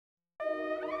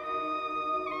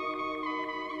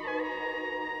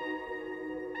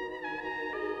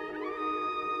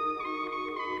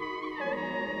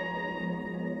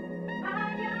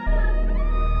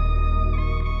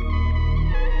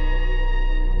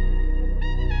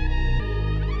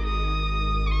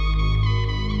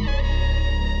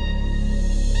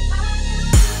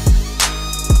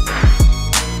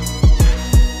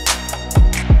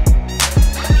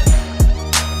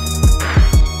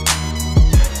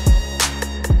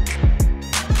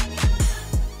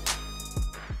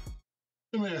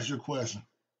you a question.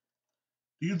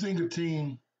 Do you think a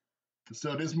team can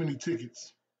sell this many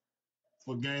tickets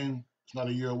for a game that's not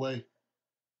a year away?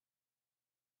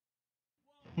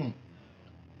 Hmm.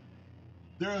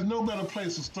 There is no better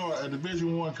place to start a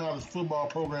Division I college football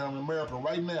program in America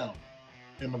right now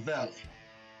than the Valley.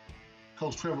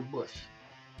 Coach Trevor Bush,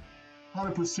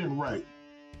 100% right.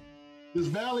 This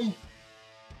Valley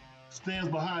stands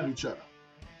behind each other.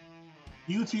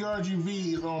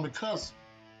 UTRGV is on the cusp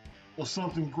of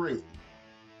something great.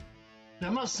 Now,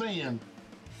 I'm not saying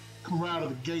come right out of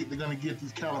the gate they're going to get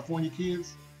these California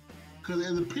kids, because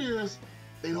it appears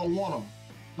they don't want them.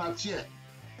 Not yet.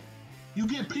 You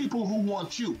get people who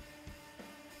want you.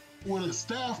 With a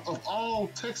staff of all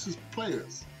Texas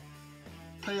players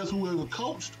who have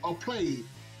coached or played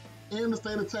in the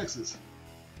state of Texas,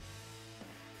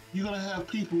 you're going to have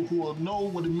people who will know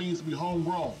what it means to be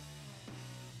homegrown.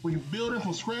 When you're building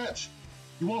from scratch,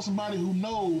 you want somebody who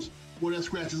knows where that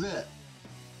scratch is at.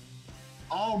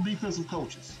 All defensive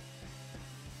coaches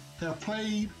have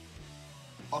played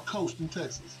or coached in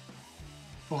Texas,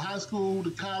 from high school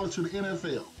to college to the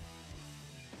NFL.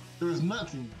 There is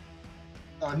nothing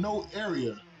or no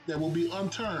area that will be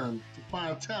unturned to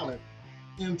find talent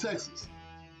in Texas.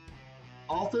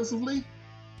 Offensively,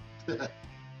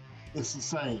 it's the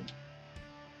same.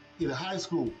 Either high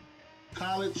school,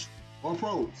 college, or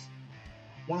pros,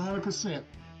 100%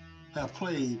 have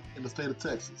played in the state of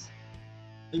Texas.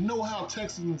 They know how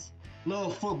Texans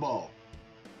love football.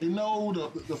 They know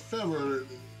the fervor,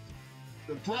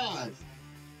 the drive,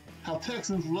 how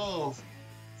Texans love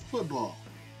football.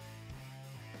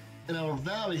 And the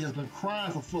Valley has been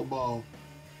crying for football,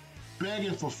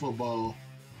 begging for football,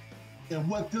 and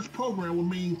what this program will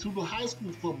mean to the high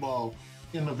school football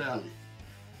in the Valley.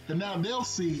 And now they'll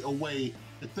see a way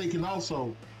that they can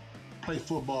also play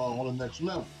football on the next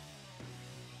level.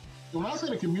 And when I say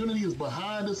the community is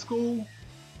behind the school,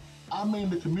 I mean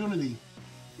the community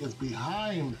is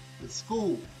behind the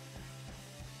school.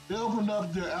 They opened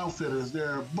up their Outfitters,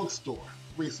 their bookstore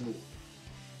recently.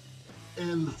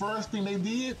 And the first thing they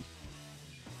did,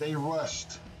 they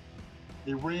rushed.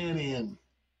 They ran in.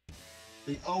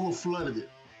 They overflooded it,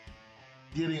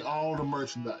 getting all the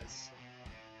merchandise.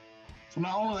 So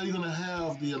not only are you going to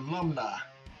have the alumni,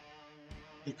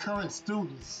 the current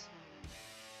students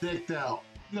decked out,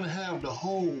 you're going to have the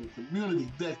whole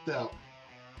community decked out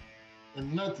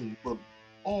in nothing but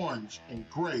orange and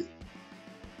gray.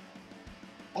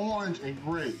 Orange and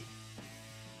gray.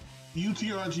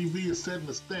 UTRGV is setting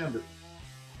the standard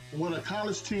for what a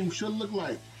college team should look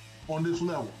like on this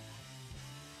level.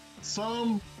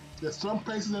 Some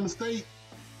places in the state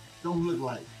don't look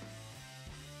like.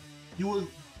 You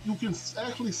can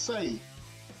actually say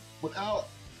without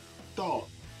thought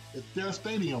that their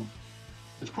stadium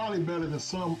is probably better than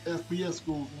some FBS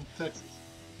schools in Texas.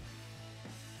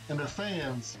 And their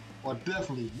fans are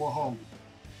definitely more hungry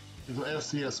than the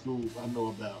FCS schools I know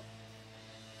about.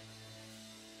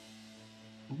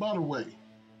 And by the way,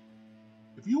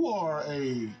 if you are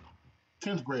a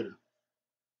 10th grader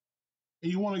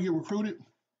and you want to get recruited,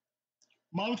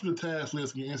 monitor the task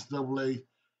list in your NCAA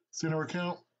center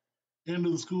account. End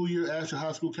of the school year, ask your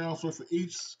high school counselor for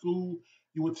each school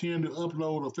you attend to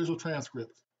upload official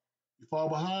transcripts. You fall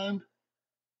behind,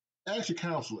 ask your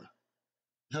counselor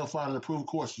to help find an approved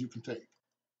courses you can take.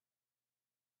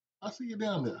 I'll see you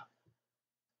down there.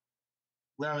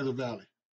 Rally the Valley.